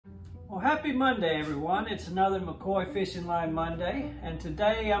Well, happy Monday, everyone. It's another McCoy Fishing Line Monday, and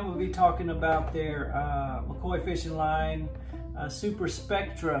today I'm going to be talking about their McCoy Fishing Line Super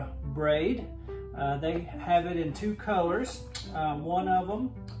Spectra Braid. They have it in two colors. One of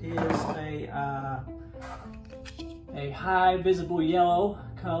them is a high visible yellow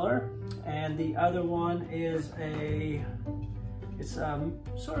color, and the other one is it's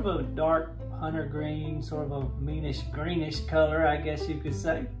sort of a dark hunter green, sort of a greenish color, I guess you could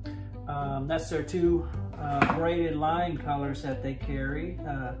say. That's their two braided line colors that they carry,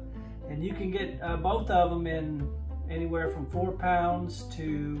 and you can get both of them in anywhere from 4 pounds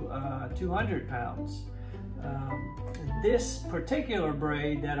to 200 pounds. This particular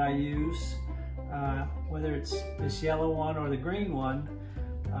braid that I use, whether it's this yellow one or the green one,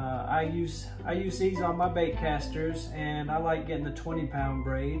 I use these on my bait casters, and I like getting the 20-pound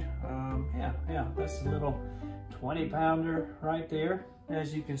braid. Yeah, that's a little 20-pounder right there,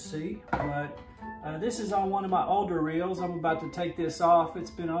 as you can see. But this is on one of my older reels. I'm about to take this off.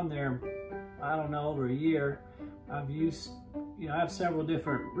 It's been on there, I don't know, over a year. I have several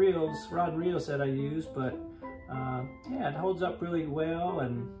different reels, rod and reels that I use, but yeah, it holds up really well,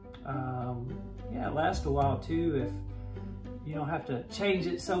 and yeah, it lasts a while too if you don't have to change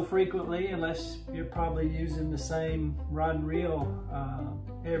it so frequently, unless you're probably using the same rod and reel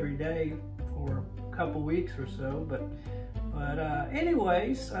every day for a couple weeks or so. But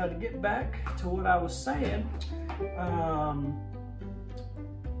anyways, to get back to what I was saying,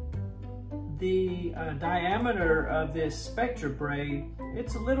 the diameter of this Spectra braid,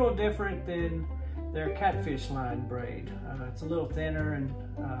 it's a little different than their catfish line braid. It's a little thinner, and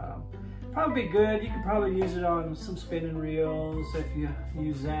probably good. You could probably use it on some spinning reels if you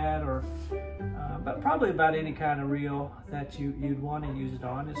use that, or but probably about any kind of reel that you'd want to use it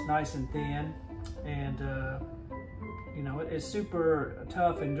on. It's nice and thin, and you know, it's super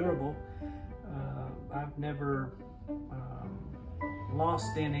tough and durable. I've never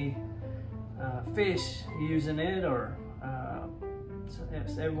lost any fish using it, or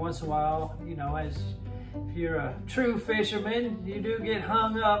every once in a while, you know, if you're a true fisherman, you do get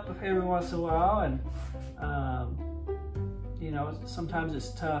hung up every once in a while, and you know, sometimes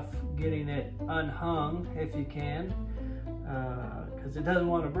it's tough getting it unhung if you can, because it doesn't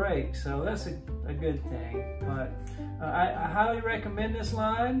want to break. So that's a good thing. But I highly recommend this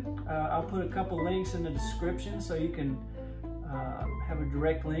line. I'll put a couple links in the description so you can have a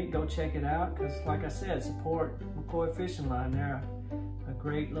direct link. Go check it out, because like I said, support McCoy Fishing Line. They're a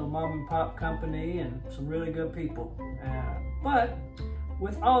great little mom and pop company and some really good people. But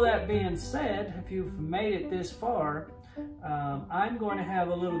with all that being said, if you've made it this far, I'm going to have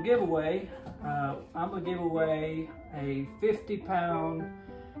a little giveaway. I'm going to give away a 50-pound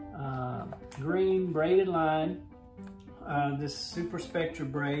green braided line, this Super Spectra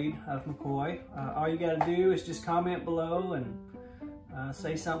braid of McCoy. All you got to do is just comment below and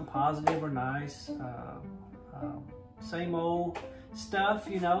say something positive or nice. Same old stuff,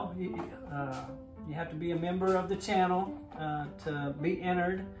 you know. You have to be a member of the channel to be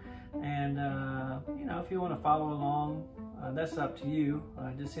entered, and you know, if you want to follow along, that's up to you.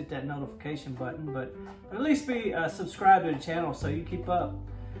 Just hit that notification button, but at least be subscribed to the channel so you keep up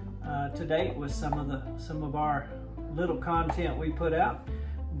to date with some of our little content we put out.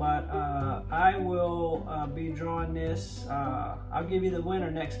 But I will be drawing this. I'll give you the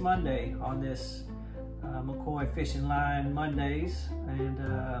winner next Monday on this McCoy Fishing Line Mondays, and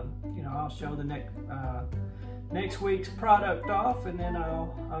you know, I'll show the next week's product off, and then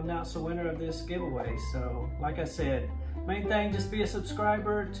I'll announce the winner of this giveaway. So like I said, main thing, just be a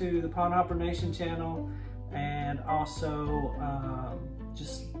subscriber to the Pond Hopper Nation channel, and also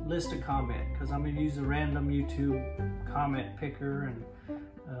just list a comment, because I'm going to use a random YouTube comment picker, and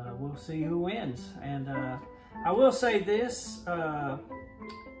we'll see who wins. And I will say this,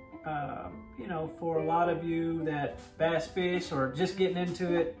 you know, for a lot of you that bass fish or just getting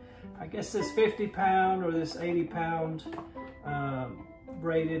into it, I guess this 50-pound or this 80-pound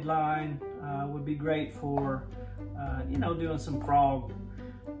braided line would be great for you know, doing some frog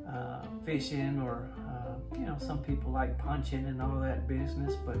fishing, or you know, some people like punching and all that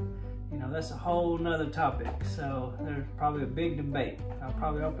business, but you know, that's a whole nother topic. So there's probably a big debate. I'll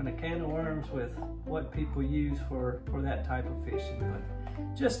probably open a can of worms with what people use for that type of fishing.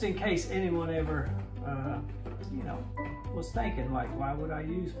 But just in case anyone ever you know, was thinking, like, why would I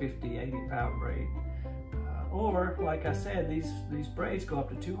use 50-80-pound braid? Or like I said, these braids go up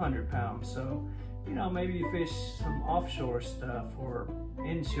to 200 pounds. So you know, maybe you fish some offshore stuff or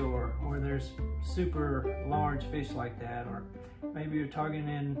inshore where there's super large fish like that, or maybe you're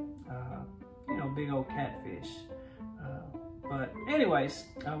targeting you know, big old catfish. But anyways,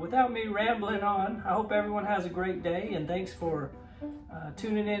 without me rambling on, I hope everyone has a great day, and thanks for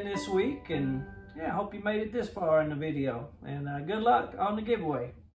tuning in this week. And yeah, I hope you made it this far in the video, and good luck on the giveaway.